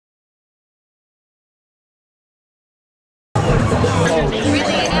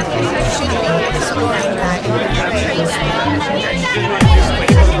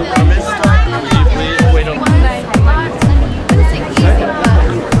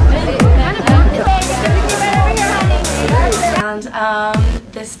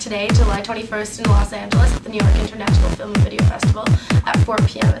This today, July 21st in Los Angeles at the New York International Film and Video Festival at 4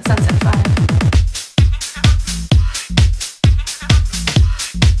 p.m. at Sunset 5.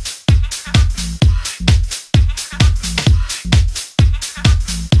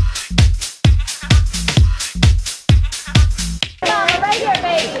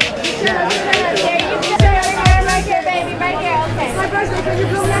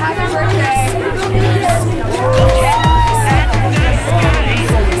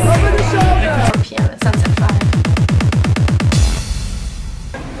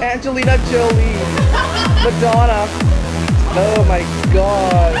 Angelina Jolie, Madonna, oh my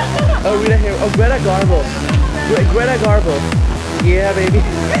god, oh Greta Garbo, Greta Garbo, yeah baby,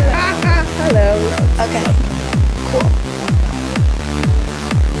 hello, okay, cool.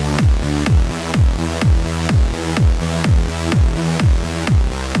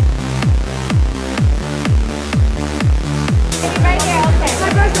 Right here, okay. My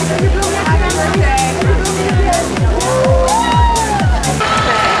birthday, happy birthday.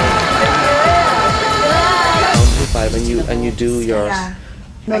 And you do yours. Yeah.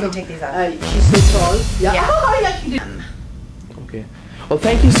 No, I can take these out. She's so tall. Yeah. Yeah. Oh, yeah, she did. Okay. Well,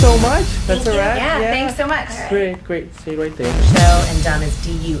 thank you so much. That's all right. Yeah, thanks so much. Great, great. See you right there. Michelle and Dom is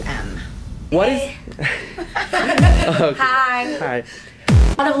D-U-M. What is? Okay. Hi. Hi.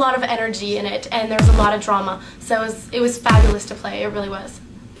 A lot of energy in it, and there was a lot of drama. So it was fabulous to play. It really was.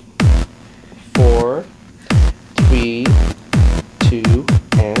 4, 3, 2,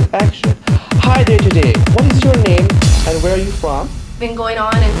 and action. Hi there today. What is your name and where are you from? Been going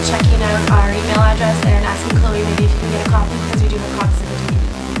on and checking out our email address and asking Chloe maybe if you can get a copy because we do have copies of the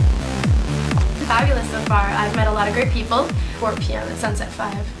DVD. Fabulous so far. I've met a lot of great people. 4 p.m. at Sunset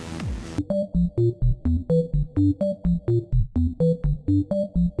 5.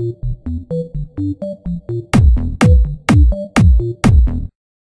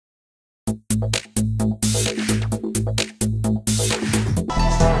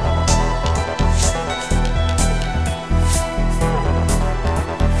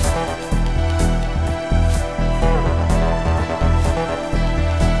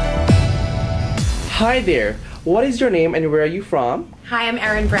 Hi there. What is your name and where are you from? Hi, I'm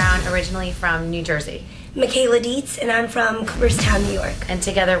Erin Brown, originally from New Jersey. Michaela Dietz, and I'm from Cooperstown, New York. And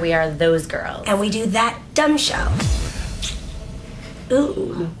together we are Those Girls. And we do That Dumb Show.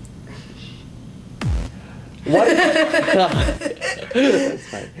 Ooh. What? That's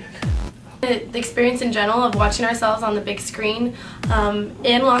fine. The experience in general of watching ourselves on the big screen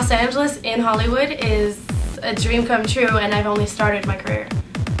in Los Angeles, in Hollywood, is a dream come true, and I've only started my career.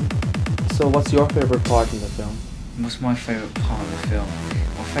 So what's your favorite part in the film? What's my favourite part of the film?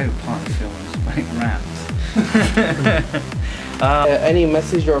 My favourite part of the film is when it raps. Any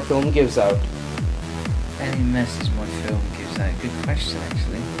message your film gives out? Any message my film gives out? Good question,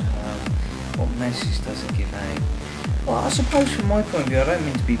 actually. What message does it give out? Well, I suppose from my point of view, I don't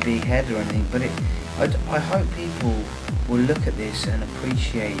mean to be big-headed or anything, but I hope people will look at this and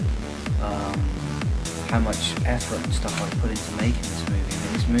appreciate how much effort and stuff I've put into making this movie. I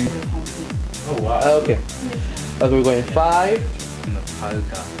mean, this movie. Oh wow. Okay. Okay, we're going 5. Game of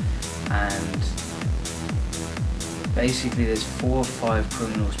poker, and basically there's 4 or 5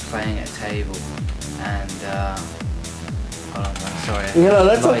 criminals playing at a table, and hold on, man, sorry. No,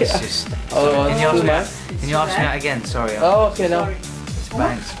 that's okay. Just, oh, can you ask me that again? Sorry. Oh, okay, no. It's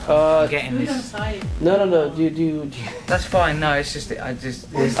banks. I'm getting this. No. Do you? That's fine. No, it's just just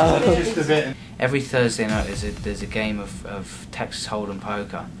a bit. Every Thursday night there's a game of Texas Hold'em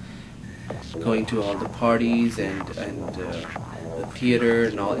poker. Going to all the parties and the theater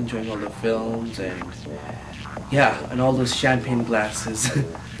and all, enjoying all the films and yeah, and all those champagne glasses.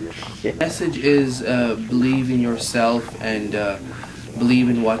 The message is believe in yourself and believe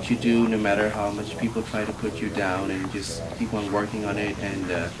in what you do, no matter how much people try to put you down, and just keep on working on it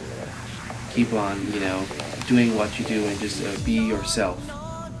and keep on, doing what you do and just be yourself.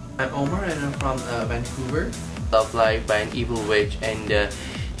 I'm Omar and I'm from Vancouver. Love Life by an evil witch, and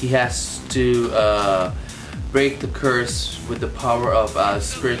he has to break the curse with the power of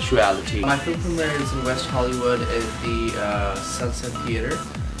spirituality. My film premiere is in West Hollywood at the Sunset Theater,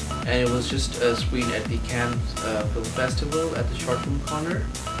 and it was just screened at the Cannes Film Festival at the Short Film Corner.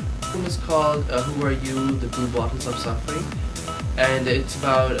 The film is called Who Are You? The Blue Bottles of Suffering, and it's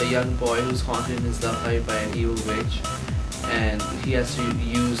about a young boy who's haunted in his love life by an evil witch. and he has to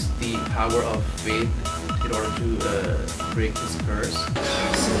use the power of faith in order to break his curse.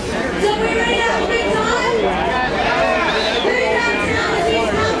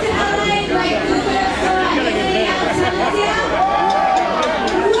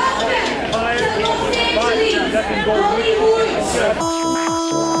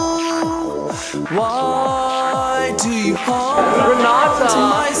 Why do you hold Renata! to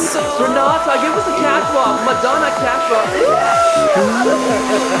my soul? Renata, give us a catwalk! Madonna catwalk!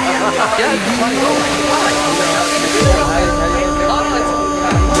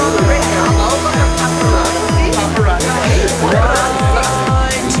 Why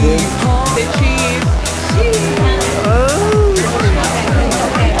do you hold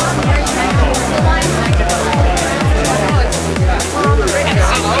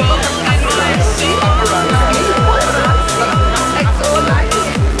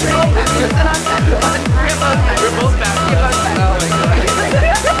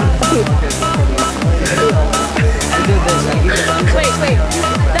Wait,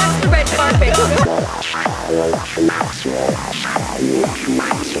 that's the red carpet.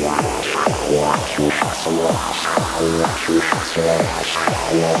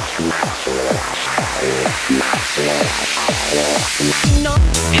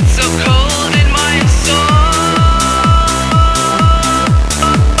 It's so cold in my soul.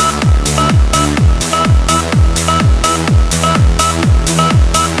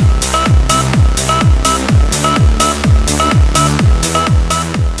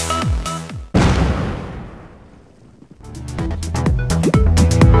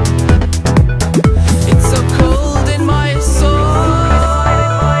 It's so cold in my soul.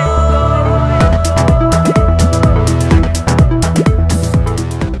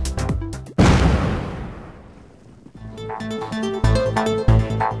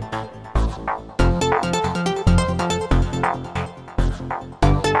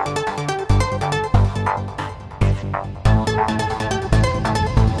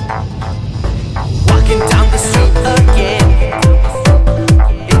 Walking down the street again.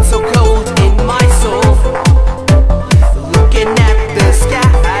 It's so cold in my soul. Looking at the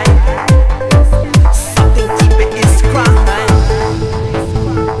sky, something deeper is crying.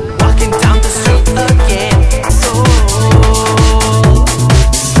 Walking down the street again.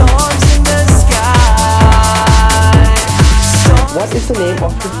 Storms in the sky. What is the name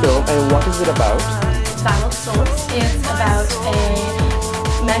of the film and what is it about? Battle of Souls is about a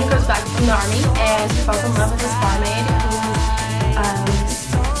man who goes back from the army and he falls in love with his barmaid who's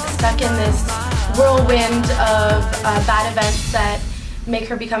stuck in this whirlwind of bad events that make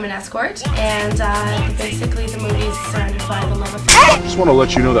her become an escort, and basically the movie is surrounded by the love affair. Just want to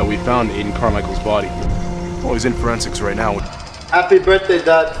let you know that we found Aiden Carmichael's body. Well, he's in forensics right now. Happy birthday,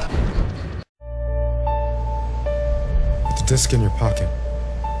 Dad. Put the disc in your pocket.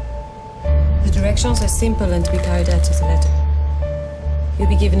 The directions are simple and to be carried out to the letter. You'll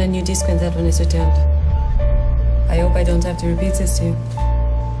be given a new disc when that one is returned. I hope I don't have to repeat this to you.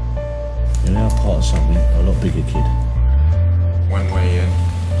 You're now part of something a lot bigger, kid. One way in,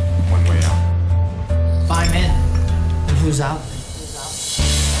 one way out. 5 in. And who's out?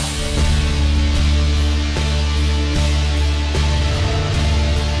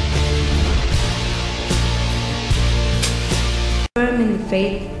 Firm in the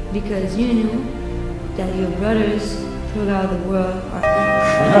faith because you knew that your brothers throughout the world are.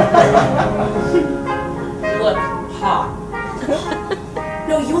 You look hot.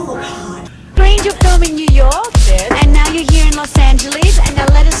 No, you look hot. Screened your film in New York, and now you're here in Los Angeles, and now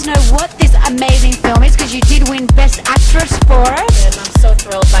let us know what this amazing film is, because you did win Best Actress for it. And I'm so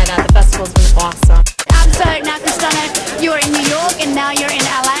thrilled by that. The festival's been awesome. So now, Kristana, you're in New York, and now you're in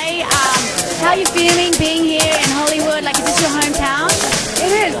LA. How are you feeling being here in Hollywood? Like, is this your hometown?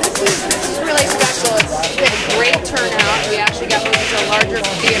 It is. This is really special. It's been a great turnout. We actually got moved to a larger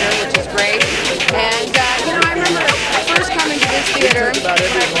theater, which is great. And I remember first coming to this theater when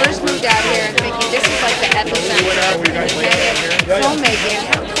I first moved out here and thinking this is like the epicenter of independent filmmaking.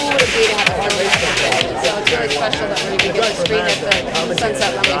 How cool would it be to have a film like this? So it's really special that we're going to get to screen at the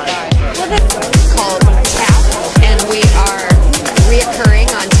Sunset Lemon 5. Well, that's called Taft, and we are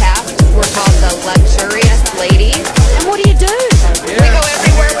reoccurring on Taft. We're called the Luxurious Ladies. And what do you do? We go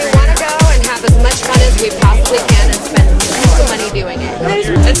everywhere we want to go and have as much fun as we possibly can and spend tons of money doing it.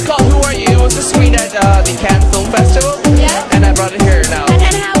 It's called Who Are You? It was a screen at the Cannes Film Festival. Yeah. And I brought it here now. And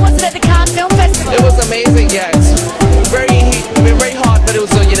how was it at the Cannes Film Festival? It was amazing, yeah. It's very hot, but it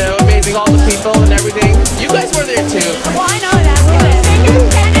was amazing. All the people and everything. You guys were there too. Well, I know that. We were.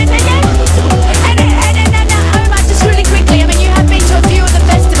 And Omar, just really quickly, I mean, you have been to a few of the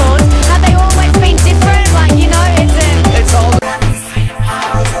festivals. Have they always been different? Like, it's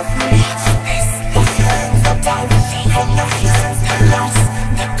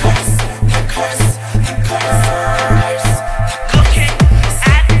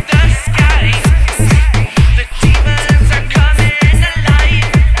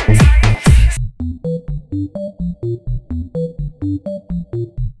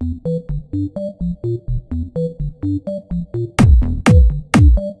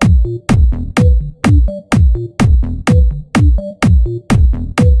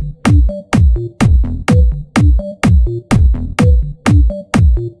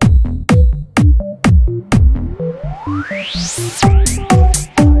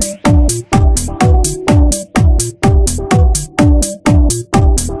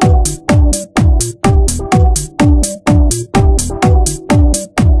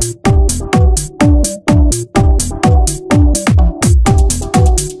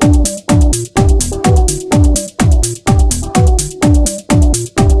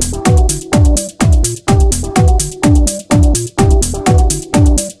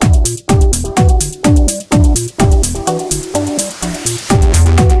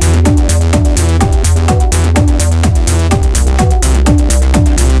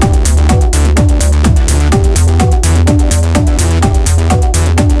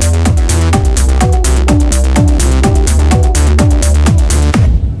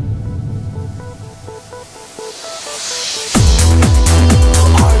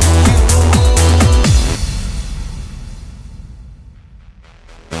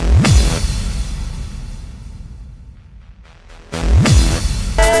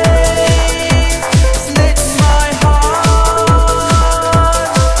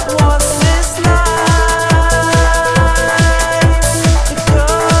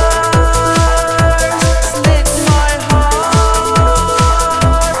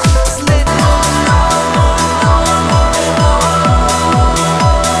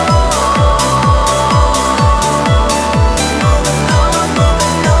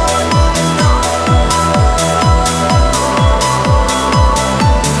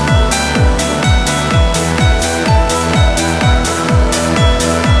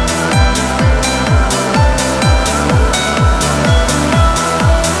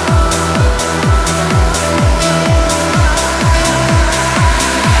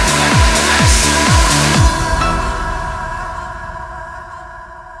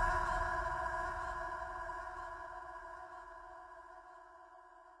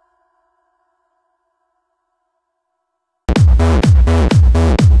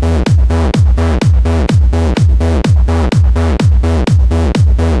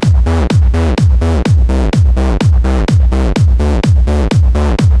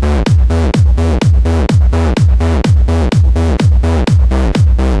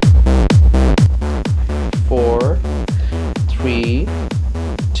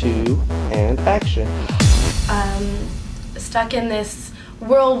Action. Stuck in this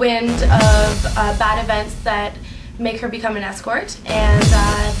whirlwind of bad events that make her become an escort, and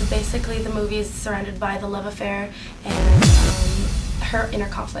basically the movie is surrounded by the love affair and her inner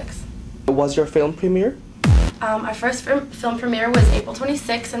conflicts. Was your film premiere? Our first film premiere was April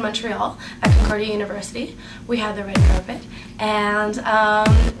 26th in Montreal at Concordia University. We had the red carpet. And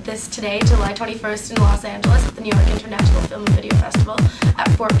this today, July 21st in Los Angeles at the New York International Film and Video Festival at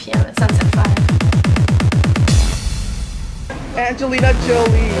 4 p.m. at Sunset 5. Angelina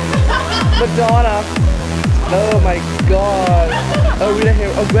Jolie, Madonna. Oh my God. Oh,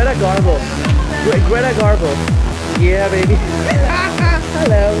 Greta Garbo. Greta Garbo. Yeah, baby.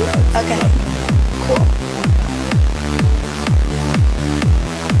 Hello. Okay. Cool.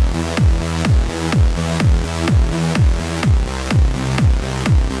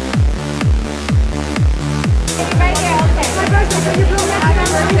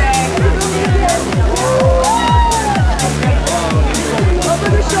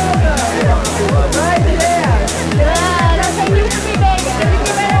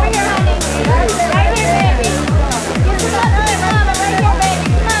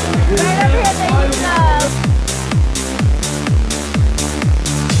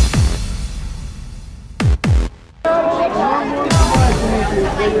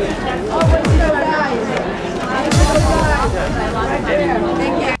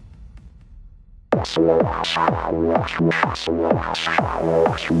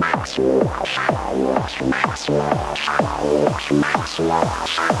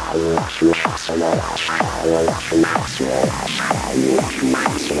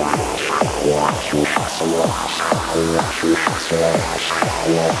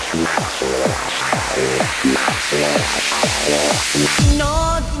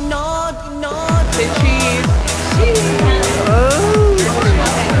 Say cheese.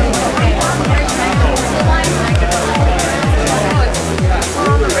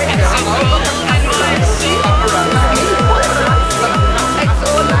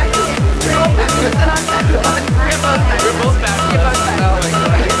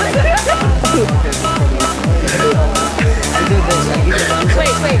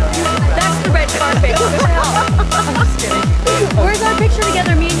 Wait, that's the red carpet. What the hell? I'm just kidding. Where's our picture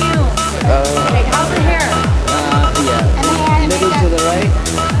together, me and you? Okay, how's the hair? Yeah. And the hand and Middle makeup? to the right.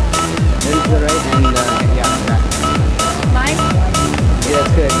 Middle to the right, and yeah, that. Mine? Yeah,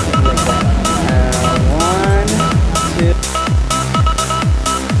 that's good. Like that. 1, 2.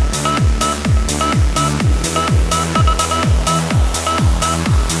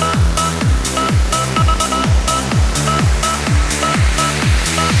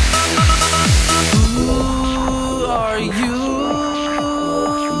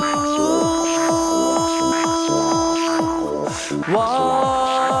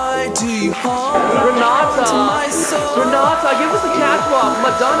 Why do you Renata, give us a catwalk,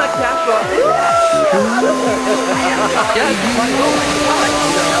 Madonna catwalk.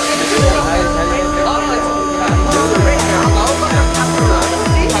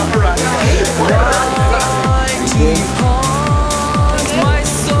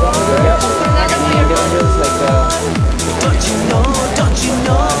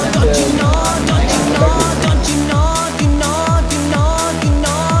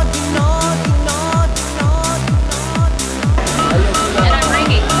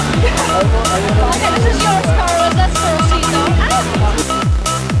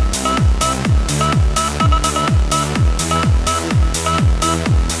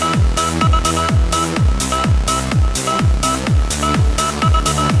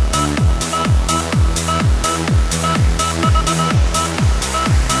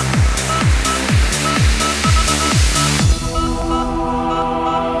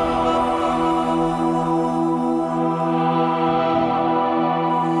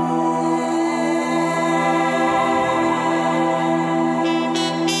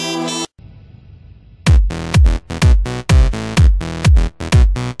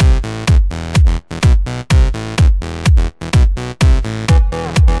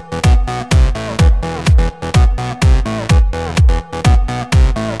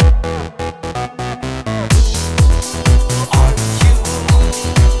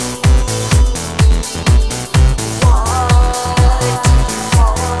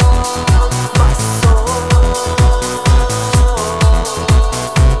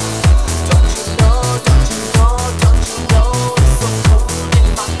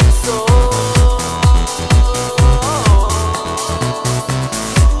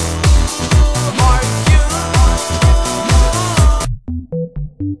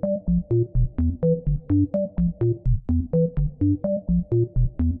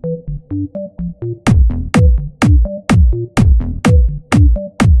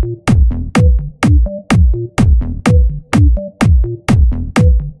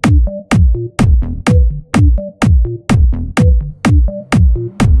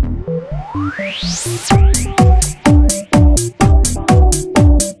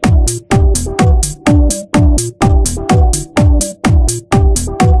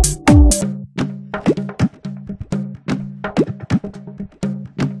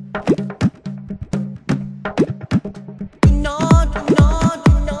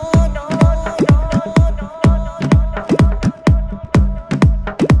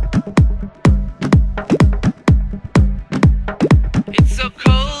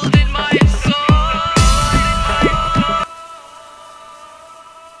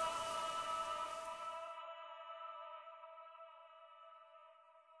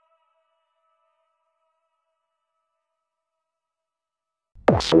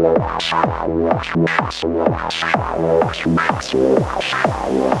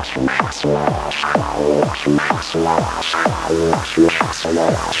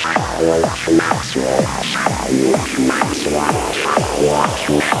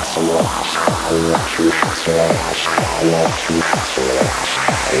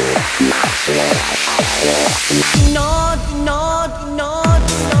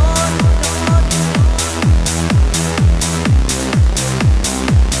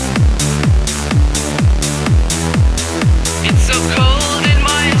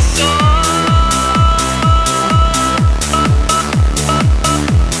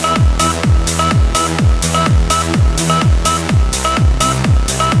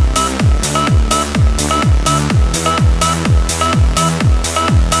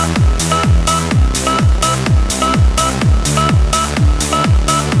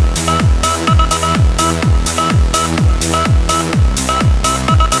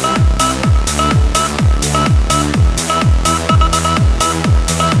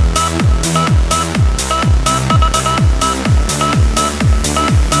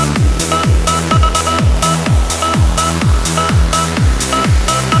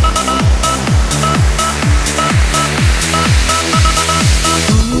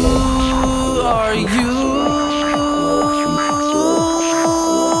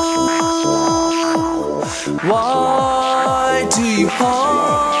 Why do you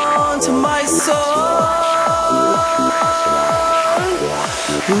haunt my soul?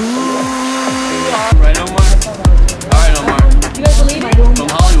 Right, Omar? Alright, Omar. You guys believe me? From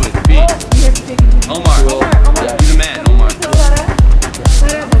Hollywood, peace. Omar, you're the man, Omar.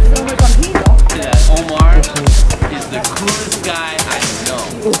 Yeah, Omar is the coolest guy I know.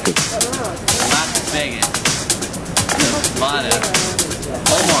 Not Vegas. Nevada.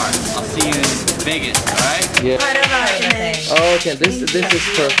 Omar, I'll see you in Vegas, alright? Yeah. Oh, okay, this is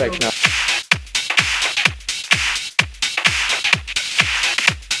perfect now.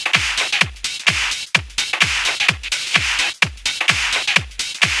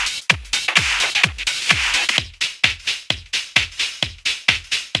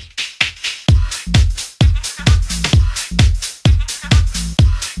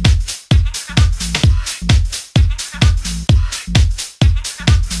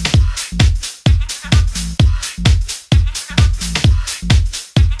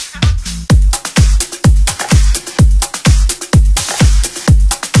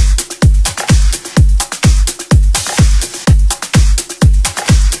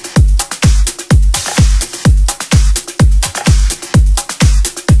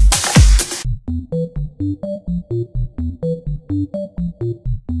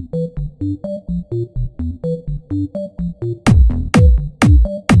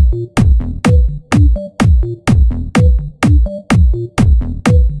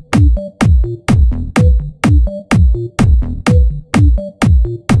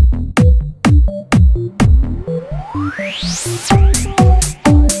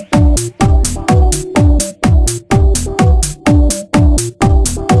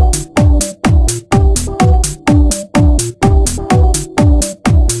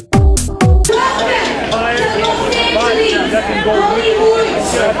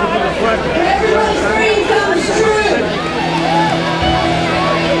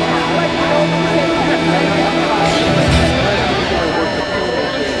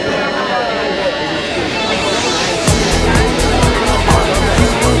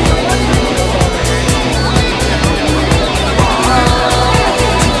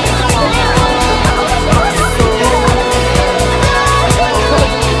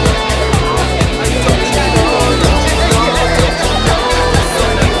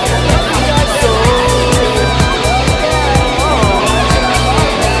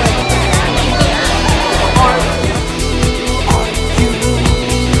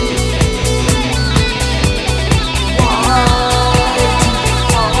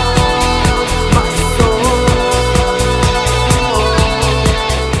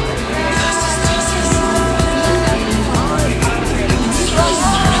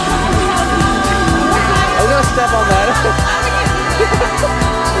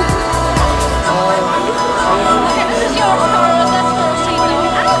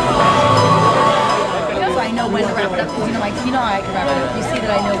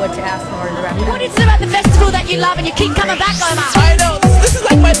 What is it about the festival that you love and you keep coming back, Omar? I know, this is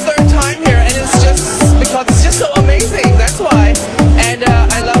like my third time here, and it's just because it's just so amazing, that's why. And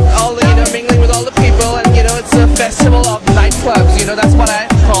I love all the, mingling with all the people, and it's a festival of nightclubs, that's what I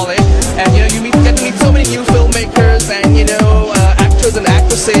call it. And you get to meet so many new filmmakers and actors and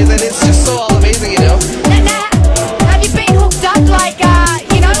actresses, and it's just so all amazing, Now, have you been hooked up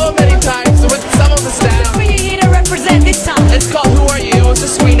So many times with some of the staff. Who are you here to represent this time? It's called Who Are You? It was a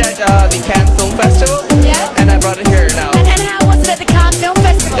screen at the Cannes Film Festival. Yeah. And I brought it here now. And how was it at the Cannes Film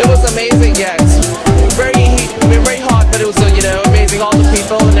Festival? It was amazing, yeah. It's very hot, but it was amazing, all the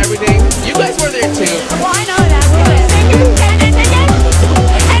people and everything. You guys were there too. Well, I know that, we were. And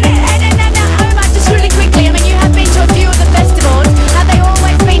Omar, just really quickly, you have been to a few of the festivals. Have they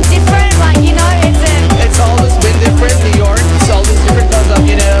always been different? It's always been different. New York, it's always different because of,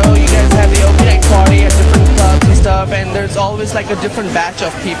 you guys have the open night party at different clubs and stuff, and there's always like a different batch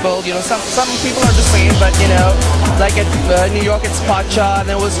of people. Some people are the same, but like at New York it's Pacha,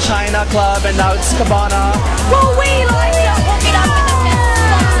 then it was China Club, and now it's Cabana. Well, we like to hook it up with the best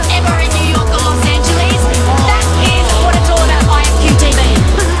spots ever in New York or Los Angeles. That is what it's all about, IMQ TV.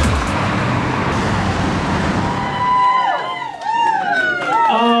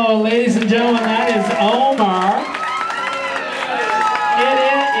 Oh, ladies and gentlemen, that is Omar.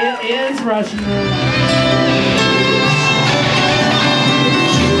 It is Russian roulette.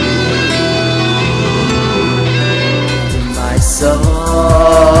 My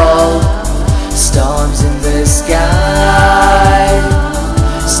soul, storms in the sky,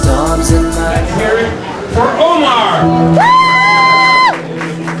 storms in my Let's hear it for Omar.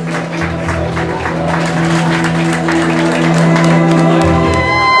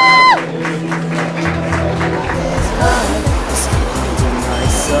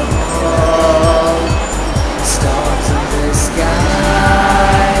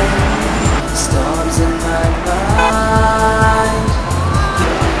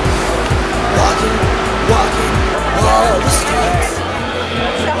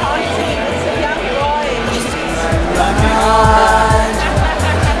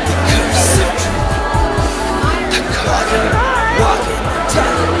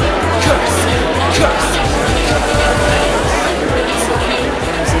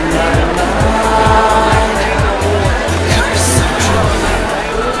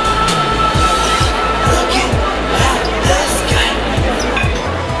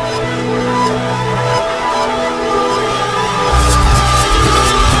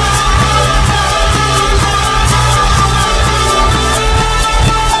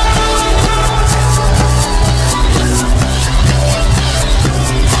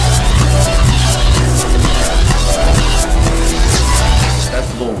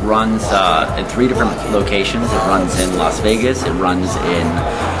 Runs in 3 different locations. It runs in Las Vegas, it runs in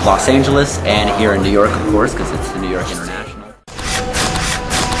Los Angeles, and here in New York, of course, because it's the New York International.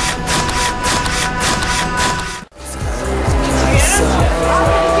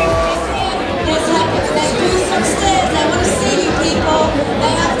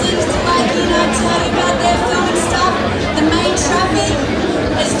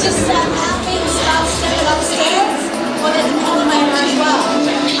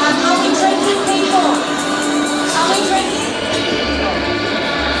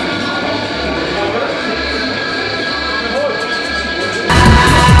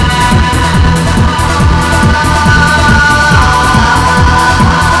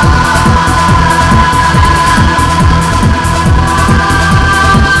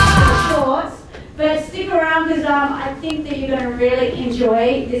 I think that you're going to really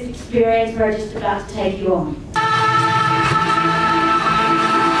enjoy this experience we're just about to take you on.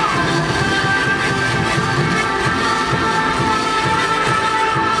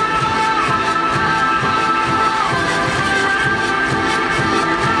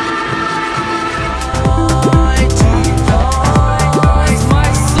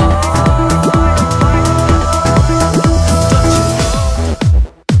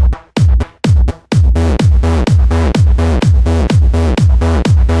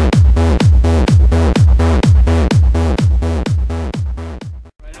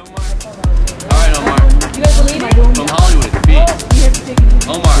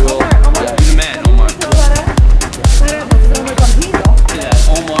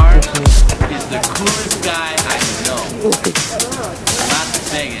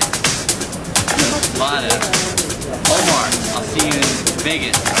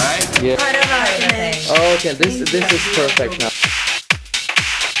 Vegas, alright? Yeah. Oh, okay, this is perfect now.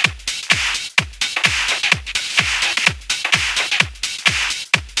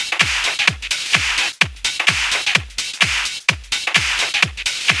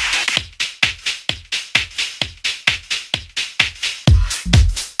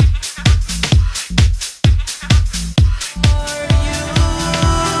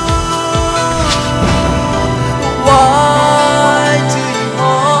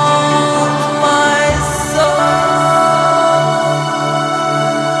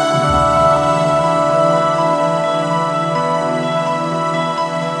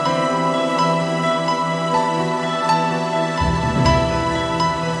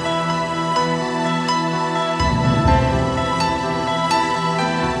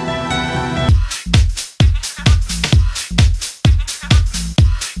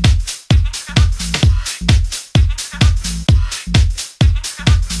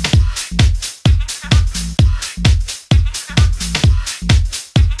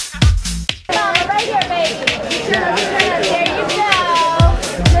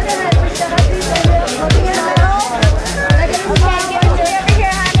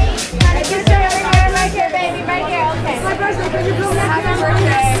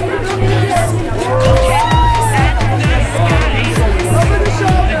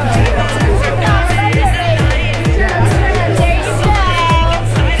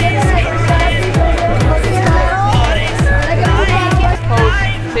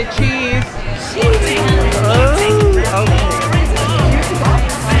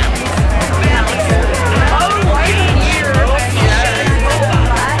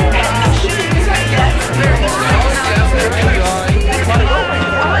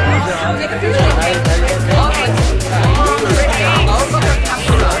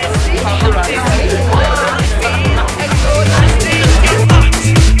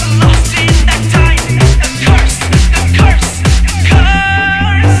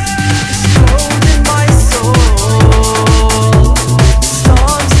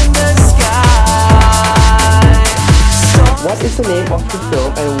 the name of the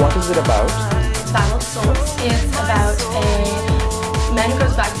film and what is it about? Battle of Souls is about a man who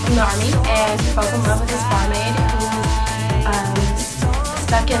goes back from the army and he falls in love with his barmaid who's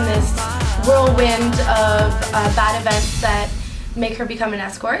stuck in this whirlwind of bad events that make her become an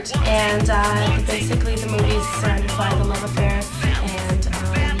escort. And basically the movie is surrounded by the love affair and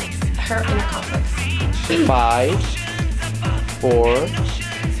her inner conflicts. 5, 4,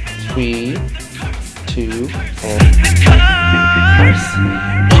 3, 2, and...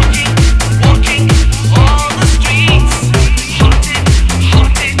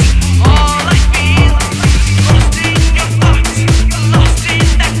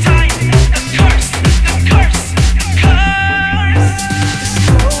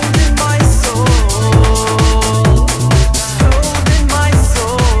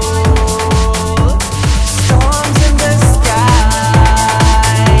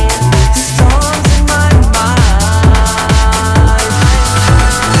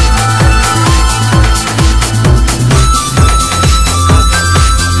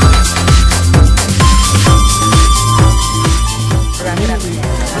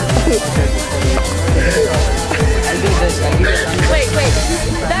 Wait,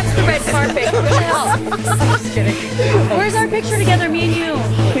 that's the red carpet. What the hell? I'm just kidding. Where's our picture together, me and you?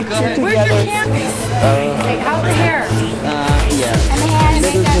 Where's your camera? Hey, how's the hair? Yeah. And the hands.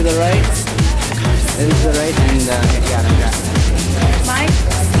 Little to the right. Little to the right, and yeah, like that. Mike?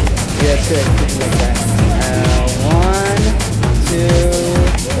 Yeah, that's good. Just like that. 1, 2,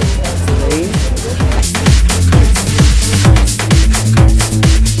 3.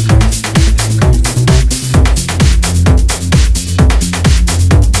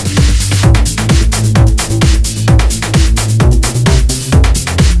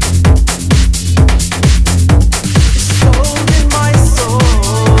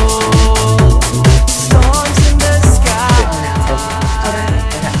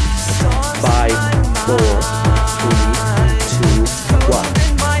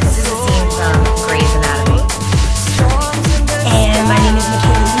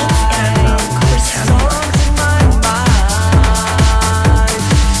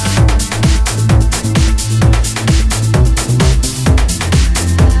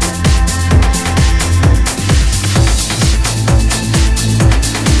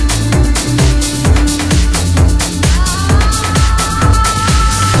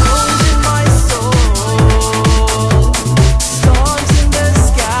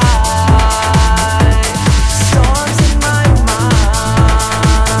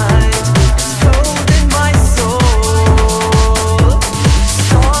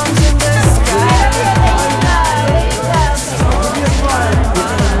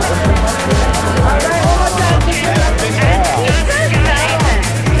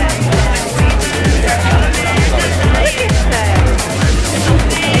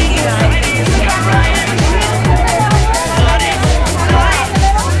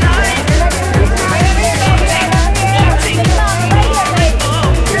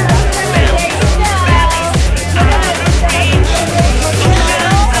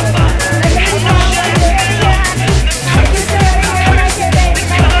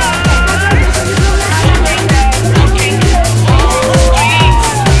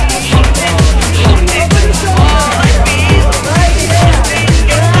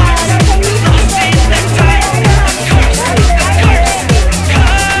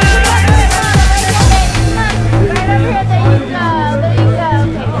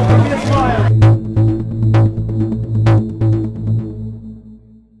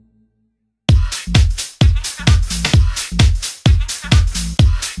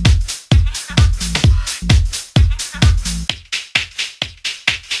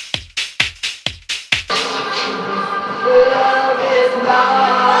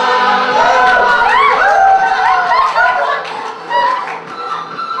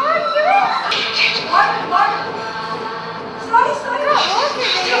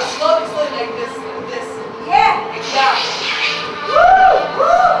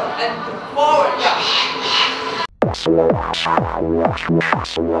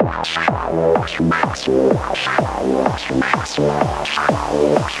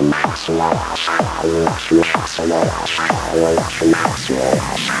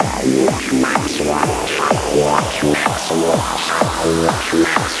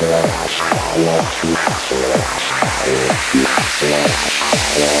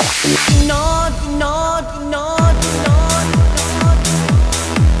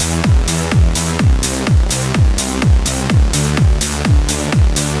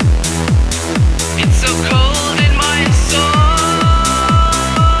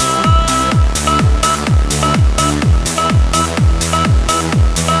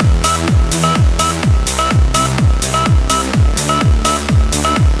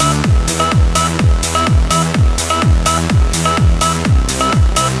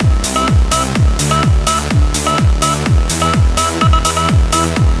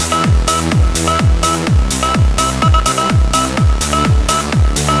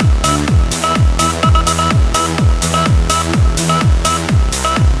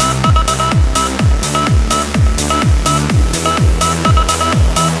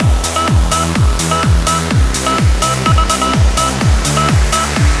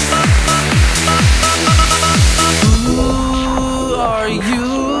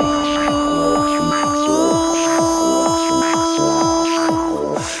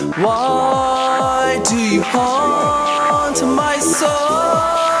 you haunt my soul?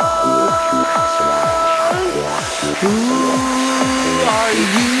 Who are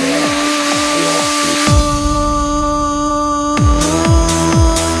you?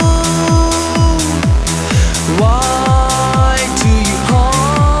 Why do you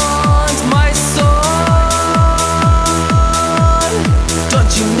haunt my soul?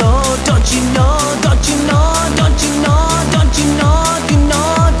 Don't you know, don't you know, don't you know, don't you know, don't you know, you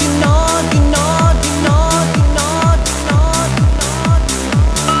know, you know, you know,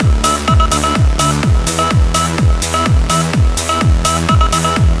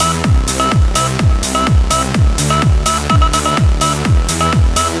 you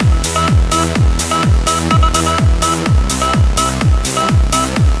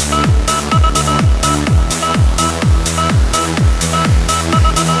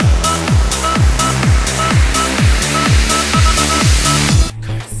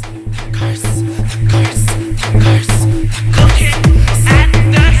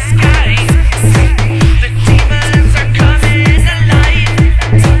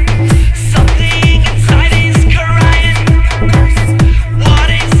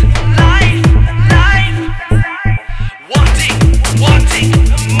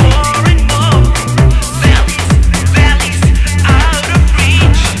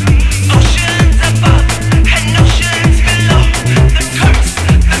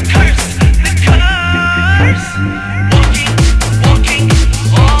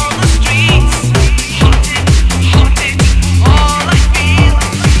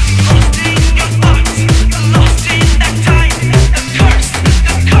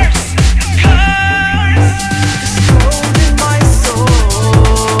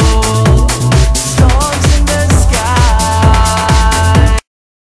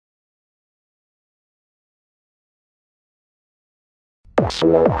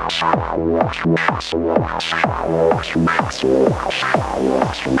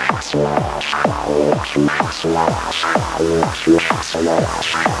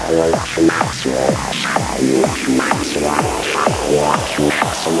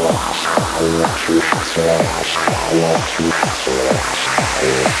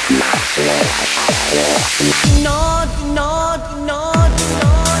know, you know,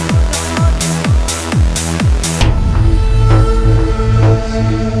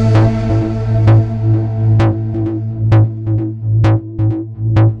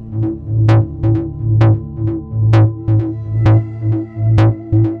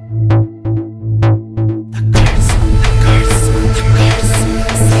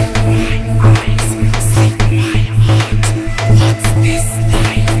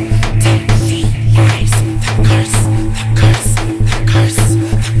 curse.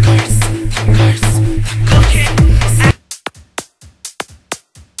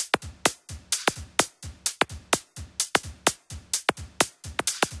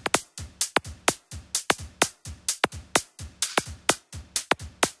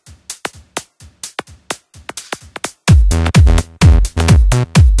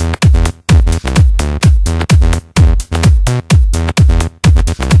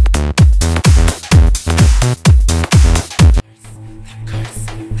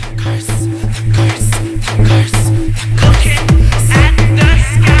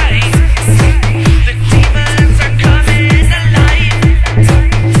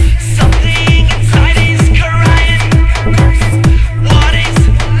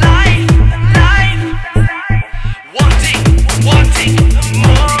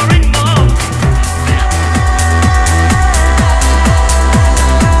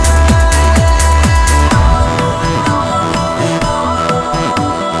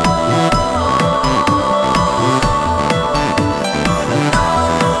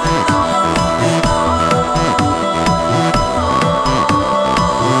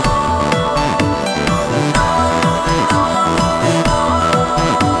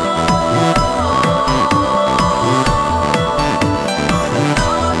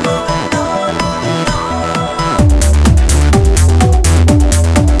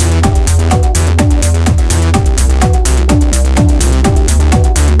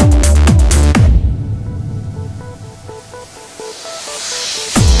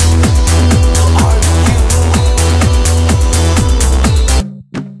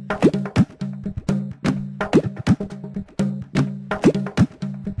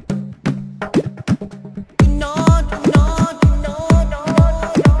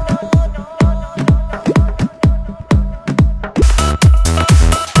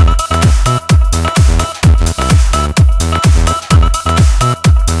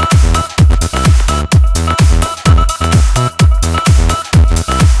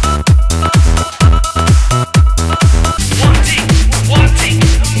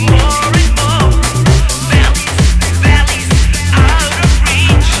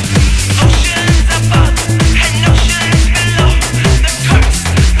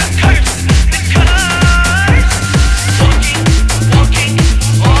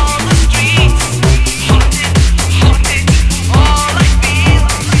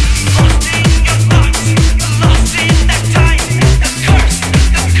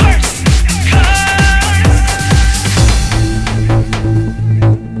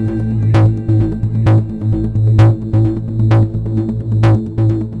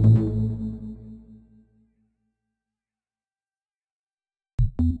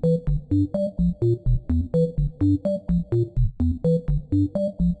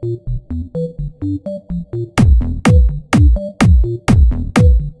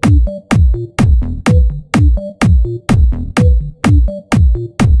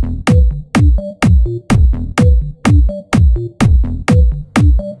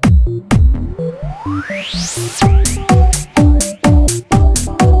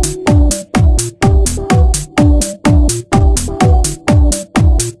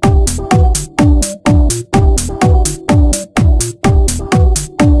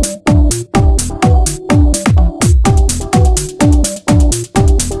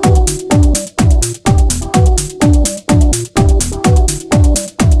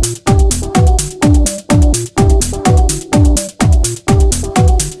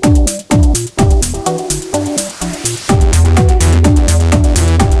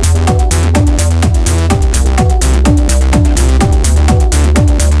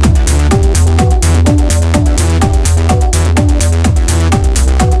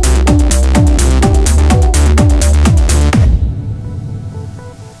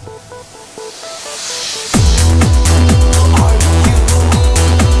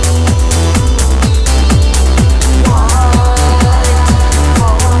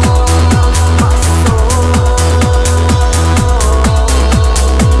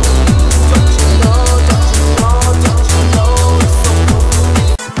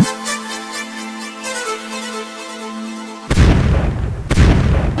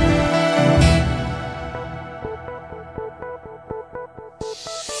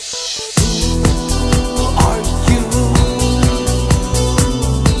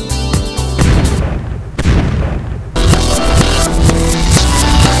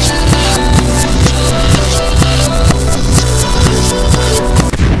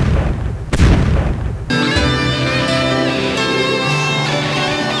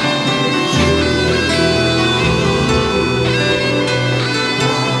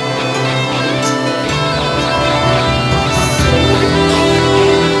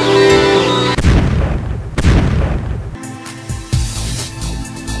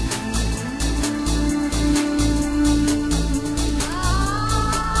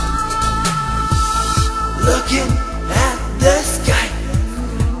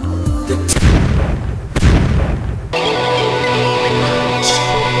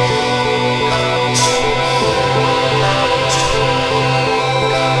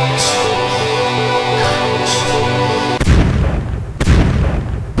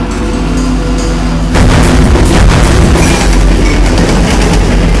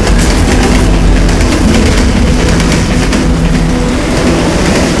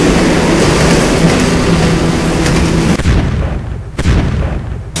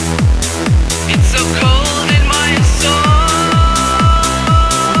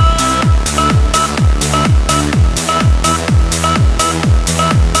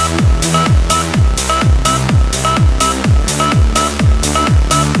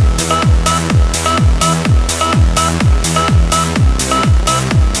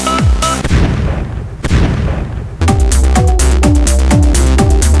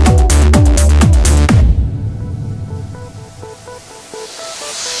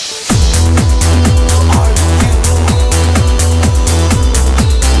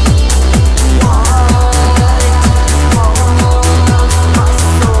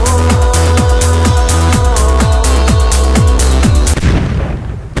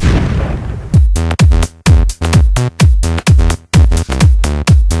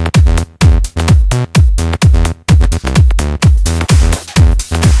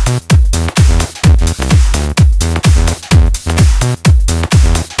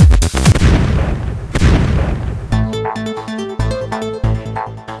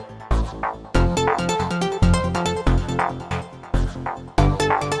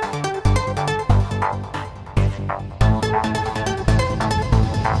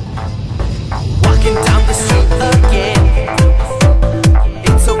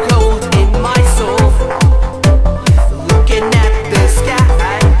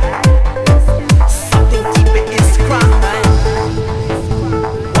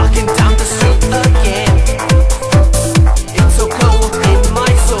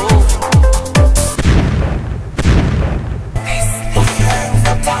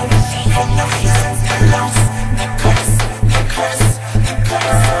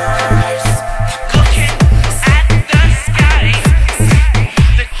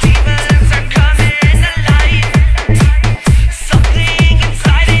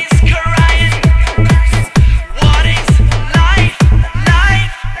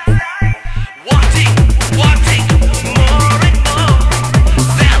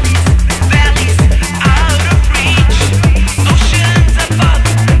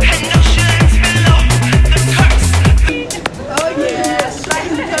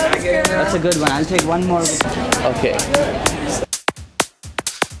 That's a good one. I'll take one more. Okay.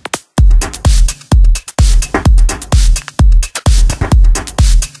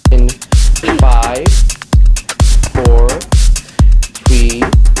 In 5, 4, 3.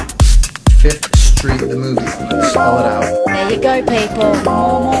 Fifth Street, the movie. Spell it out. There you go, people.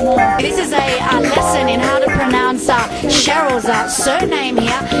 More. This is a lesson in how to pronounce Cheryl's surname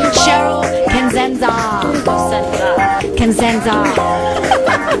here. Cheryl Kenzenza.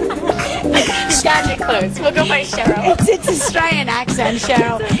 Got it close. We'll go by Cheryl. It's Australian accent,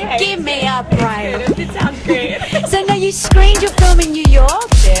 Cheryl. Okay. Give me a break. It sounds great. So now you screened your film in New York,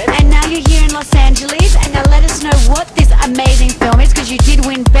 and now you're here in Los Angeles, and now let us know what this amazing film is, because you did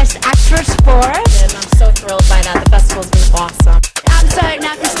win Best Actress for it. And I'm so thrilled by that. The festival's been awesome. So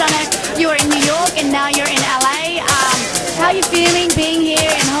now, Christina, you were in New York, and now you're in LA. How are you feeling being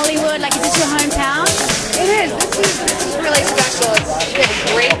here in Hollywood? Like, is this your hometown? It is. This is really special. It's been a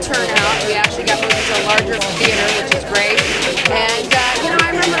great turnout. We actually got moved to a larger theater, which is great. And, I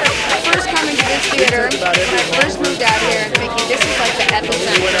remember first coming to this theater, when I first moved out here, and thinking this is like the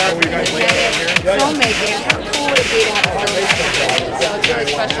epicenter of filmmaking. How cool would it be to have a film festival? So it's really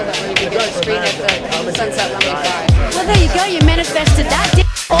special that we get to screen at the Sunset Lemon 5. Well, there you go. You manifested that.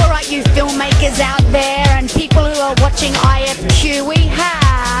 All right, you filmmakers out there and people who are watching IFQ, we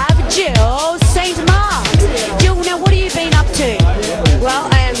have Jill St. Mark. Jill, now what have you been up to? Well,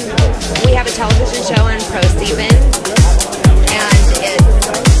 we have a television show on ProSieben, and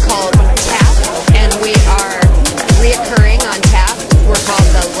it's called TAP, and we are reoccurring on TAP. We're called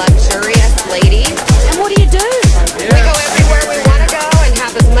the Luxurious Ladies. And what do you do? We go everywhere we want to go and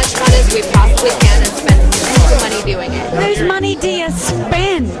have as much fun as we possibly can and spend money doing it. Whose money do you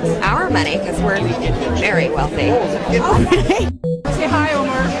spend? Our money, because we're very wealthy. Say hi,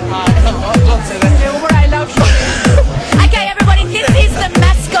 Omar. Say, Omar, I love you. Okay, everybody, this is the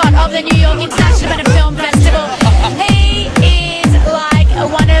mascot of the New York International Film Festival. He is like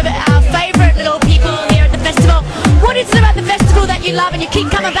one of our favorite little people here at the festival. What is it about the festival that you love and you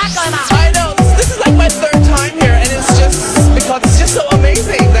keep coming back, Omar? I know, this is like my third time here, and it's just because it's just so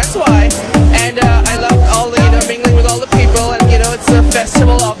amazing, that's why. And I love all the, mingling with all the people, and it's a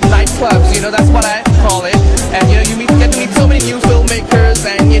festival of nightclubs, that's what I call it. And you get to meet so many new filmmakers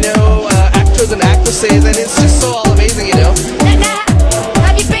and actors and actresses, and it's just so all amazing, And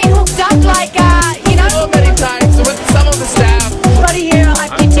have you been hooked up like, so many times with some of the staff. Buddy here on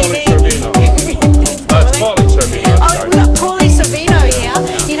IPTV. It's Paulie Servino. Oh, we got Paulie Servino here.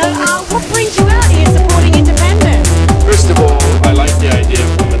 What brings you out here supporting independent? First of all, I like the idea of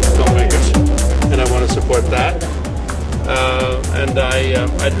women filmmakers, and I want to support that. And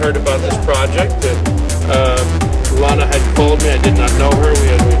I'd heard about this project. Lana had called me. I did not know her. We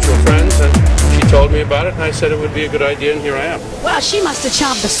had mutual friends, and she told me about it, and I said it would be a good idea, and here I am. Well, she must have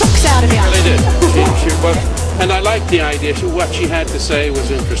charmed the socks out of you. Well, I did. She was, and I liked the idea. What she had to say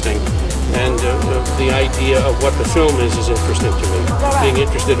was interesting, and the idea of what the film is interesting to me. Right. Being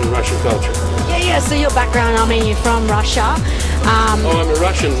interested in Russian culture. Yeah. So your background, you're from Russia. I'm a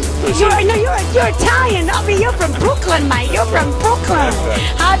Russian. You're Italian. You're from Brooklyn, mate. You're from Brooklyn. Right.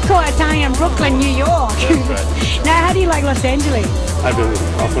 Hardcore Italian, Brooklyn, New York. Right. Now, how do you like Los Angeles? I've been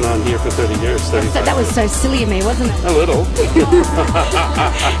off and on here for 30 years. That was so silly of me, wasn't it? A little.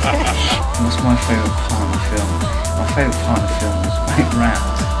 What's my favourite part of the film? My favourite part of the film is being round.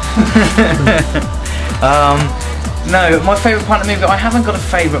 No, my favourite part of the movie, I haven't got a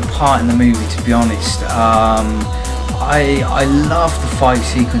favourite part in the movie, to be honest. I love the fight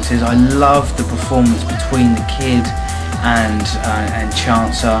sequences. I love the performance between the kid and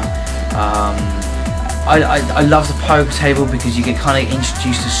Chancer. I love the poker table because you get kind of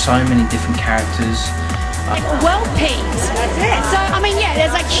introduced to so many different characters. Well, Pete. That's it. So,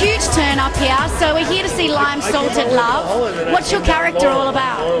 there's a huge turn up here. So we're here to see Lime Salted Love. What's your character all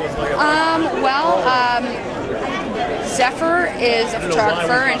about? Zephyr is a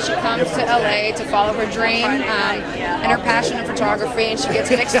photographer, and she comes to LA to follow her dream and her passion in photography, and she gets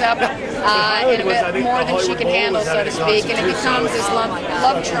mixed up in a bit more than she can handle, so to speak, and it becomes this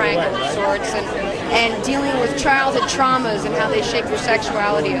love triangle of sorts, and dealing with childhood traumas and how they shape your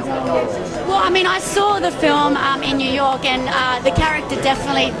sexuality as adults. Well, I saw the film in New York, and the character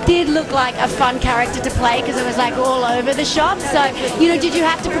definitely did look like a fun character to play because it was like all over the shop. So, did you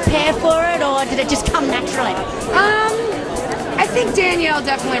have to prepare for it, or did it just come naturally? I think Danielle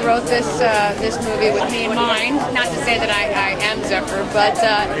definitely wrote this this movie with me in mind. Not to say that I am Zephyr, but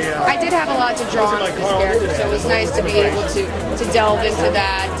I did have a lot to draw on with this character, so it was nice to be able to delve into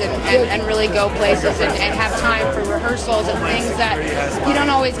that and really go places and have time for rehearsals and things that you don't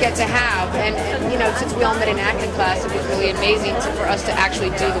always get to have. And you know, since we all met in acting class, it was really amazing for us to actually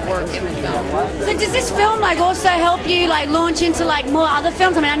do the work in the film. So does this film like also help you like launch into like more other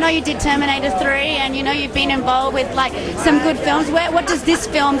films? I mean, I know you did Terminator 3, and you know you've been involved with like some good films. What does this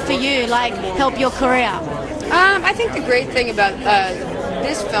film for you like help your career? I think the great thing about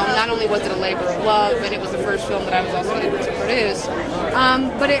this film, not only was it a labor of love, and it was the first film that I was also able to produce,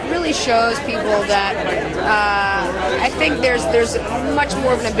 but it really shows people that I think there's much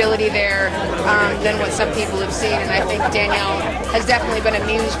more of an ability there than what some people have seen, and I think Danielle has definitely been a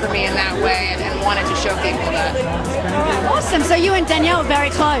muse for me in that way, and wanted to show people that. Awesome. So you and Danielle are very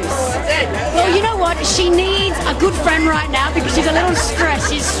close. That's it. Well, you know what? She needs a good friend right now because she's a little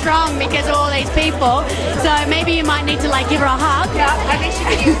stressed. She's strong because of all these people. So maybe you might need to like give her a hug. Yeah, I think she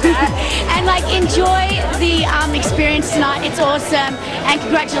could use that. And like enjoy the experience tonight. It's awesome. And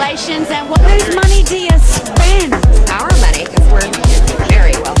congratulations. And whose money do you spend? Our money, because we're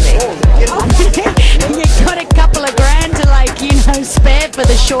very wealthy. You got a couple of grand to like, you know, spare for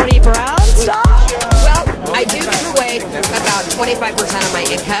the Shorty Brown stuff? Well, I do give away about 25% of my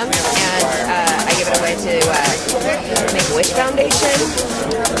income, and I give it away to Make-A-Wish Foundation.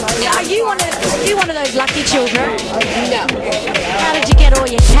 Are you one of those lucky children? No. How did you get all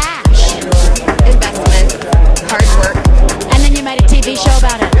your cash? Investment, hard work. And then you made a TV show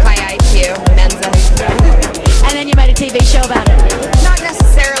about it? High IQ, Mensa. And then you made a TV show about it? Not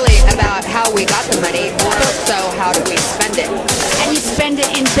necessarily about how we got the money, more so how do we spend it. And you spend it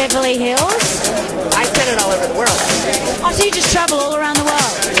in Beverly Hills? I spend it all over the world. Oh, so you just travel all around the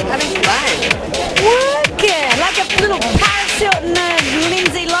world? Having fun. Working! Like a little parachute and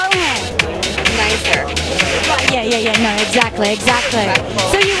Lindsay Lohan. Nicer. Right, yeah, no, exactly.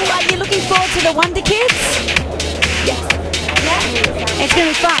 So you're looking forward to the Wonder Kids? Yes. Yeah? It's going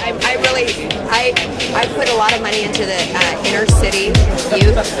to be fun. I put a lot of money into the inner city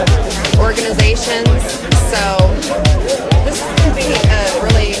youth organizations, so this is going to be a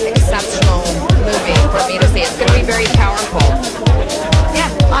really exceptional movie for me to see. It's going to be very powerful. Yeah,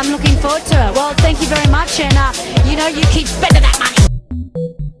 I'm looking forward to it. Well, thank you very much, and you know, you keep spending that money.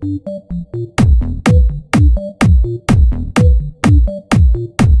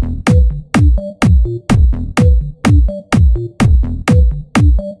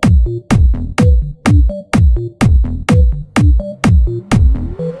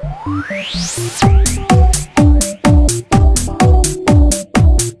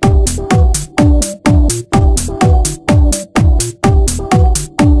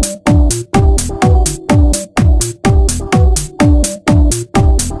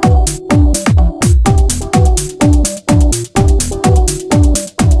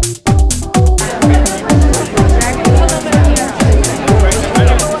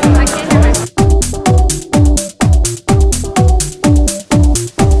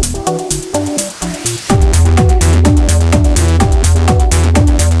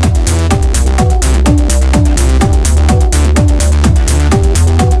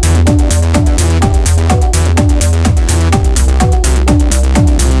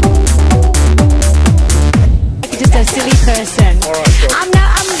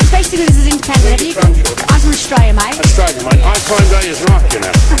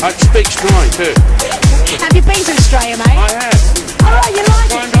 I speak strong too. Have you been to Australia, mate? I have. Oh, you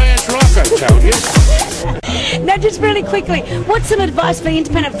like Fine day it's rock, I told you. Now, just really quickly, what's some advice for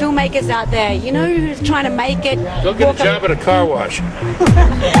independent filmmakers out there? You know, who's trying to make it. Go get a job at a car wash.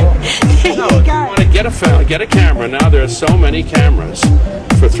 There No, you if go. you want to get a camera. Now there are so many cameras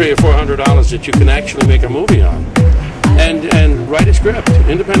for $300 or $400 that you can actually make a movie on. And write a script.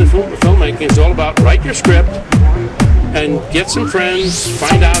 Independent filmmaking is all about write your script and get some friends,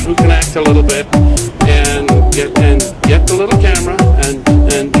 find out who can act a little bit, and get the little camera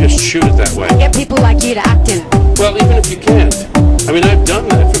and just shoot it that way. Get people like you to act in it. Well, even if you can't. I mean, I've done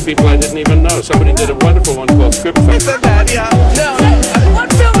that for people I didn't even know. Somebody did a wonderful one called Script Fight. No. What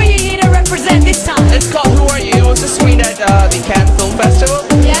film are you here to represent this time? It's called Who Are You? It was a screen at the Cannes Film Festival.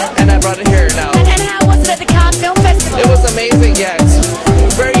 Yeah. And I brought it here now. And how was it at the Cannes Film Festival? It was amazing, yeah. It's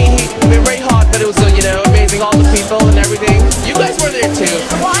very hot, but it was, amazing. All the people and everything. You guys were there too.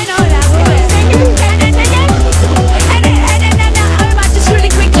 Well, I know that. And Omar, just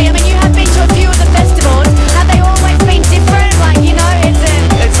really quickly, I mean, you have been to a few of the festivals. Have they always been different? Like,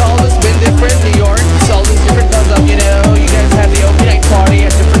 it's always been different. New York, it's always different because of, you guys had the open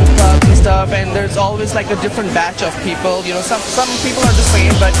a different batch of people. You know, some people are the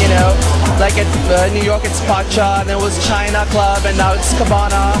same, but you know, like at New York it's Pacha, and it was China Club, and now it's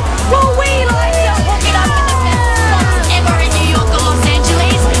Cabana. Well, we like to hook it up in the best spots ever in New York or Los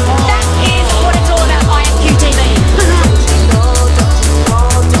Angeles. That is what it's all about, IMQ TV.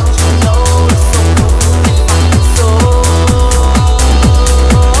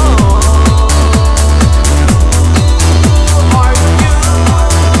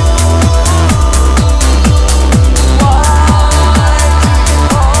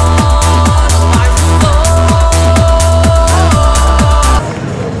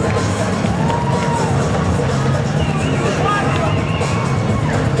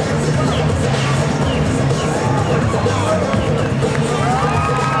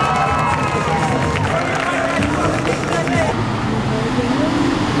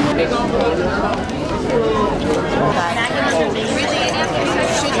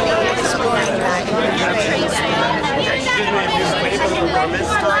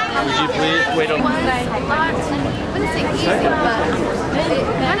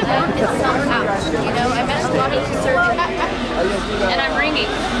 And I'm ringing.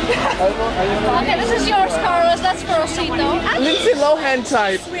 Okay, this is yours, Carlos. That's for Osito. Lindsay Lohan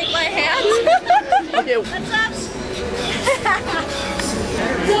type. Sweet my hand. Okay. What's up?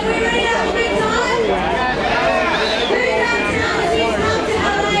 So we ready to have a big time? Very nice time. He's come to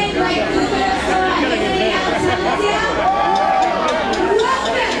LA like the best ride. Anybody have time yet?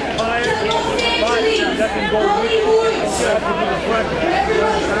 Hollywood, where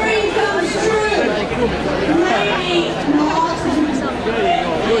everyone's dream comes true. Miami, awesome.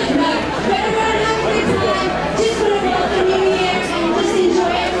 Better run have a good time. Just want to welcome you here and just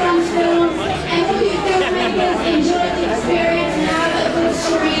enjoy everyone's films. And hope you filmmakers enjoy the experience and have a good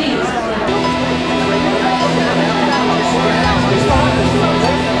screening.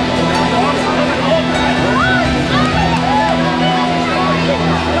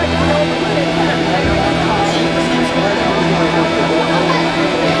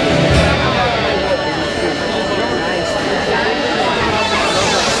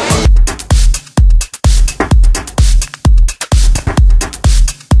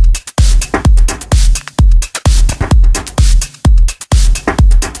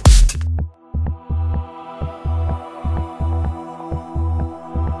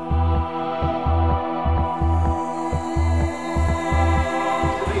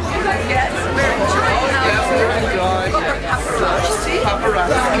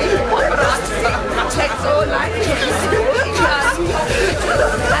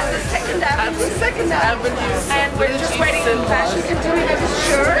 And we're just waiting for fashion. And do we have a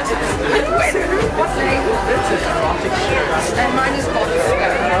shirt? Wait, what name? It's an erotic shirt. And mine is boxer.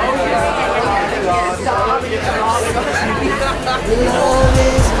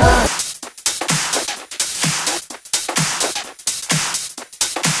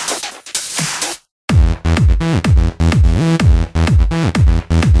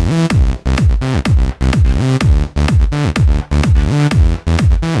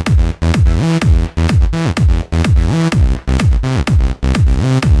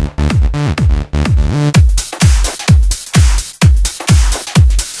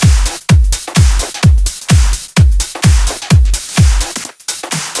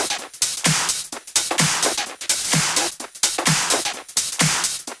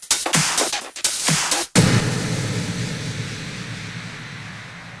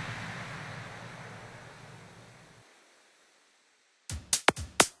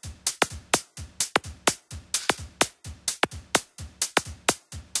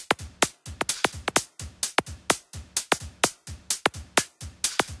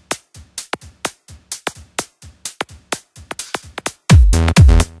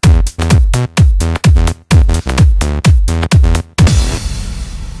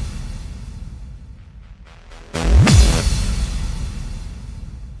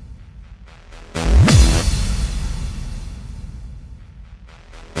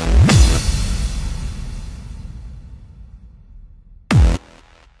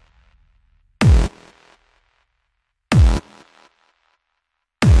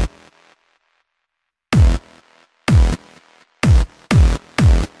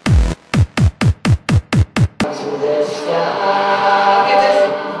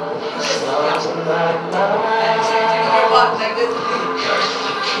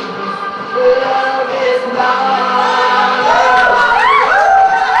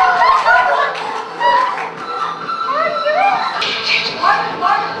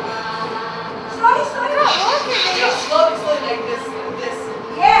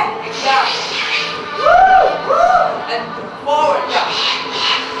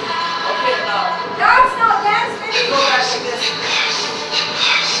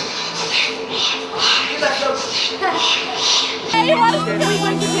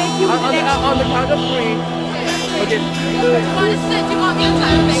 On the count of 3. Okay. Do you want to sit? Do you want me to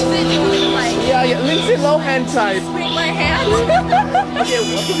try to fix it? Do you want me to like... Yeah, Lindsay Lohan type. Swing my hand? Okay,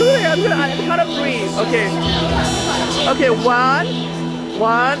 I'm gonna on the count of 3. Okay. Okay, 1, 2,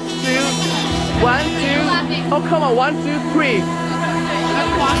 1, 2. Oh, come on, 1, 2, 3. Are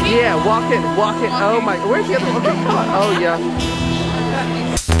we walking? Yeah, walk it. Oh my, where's the other one? Okay, come on. Oh yeah.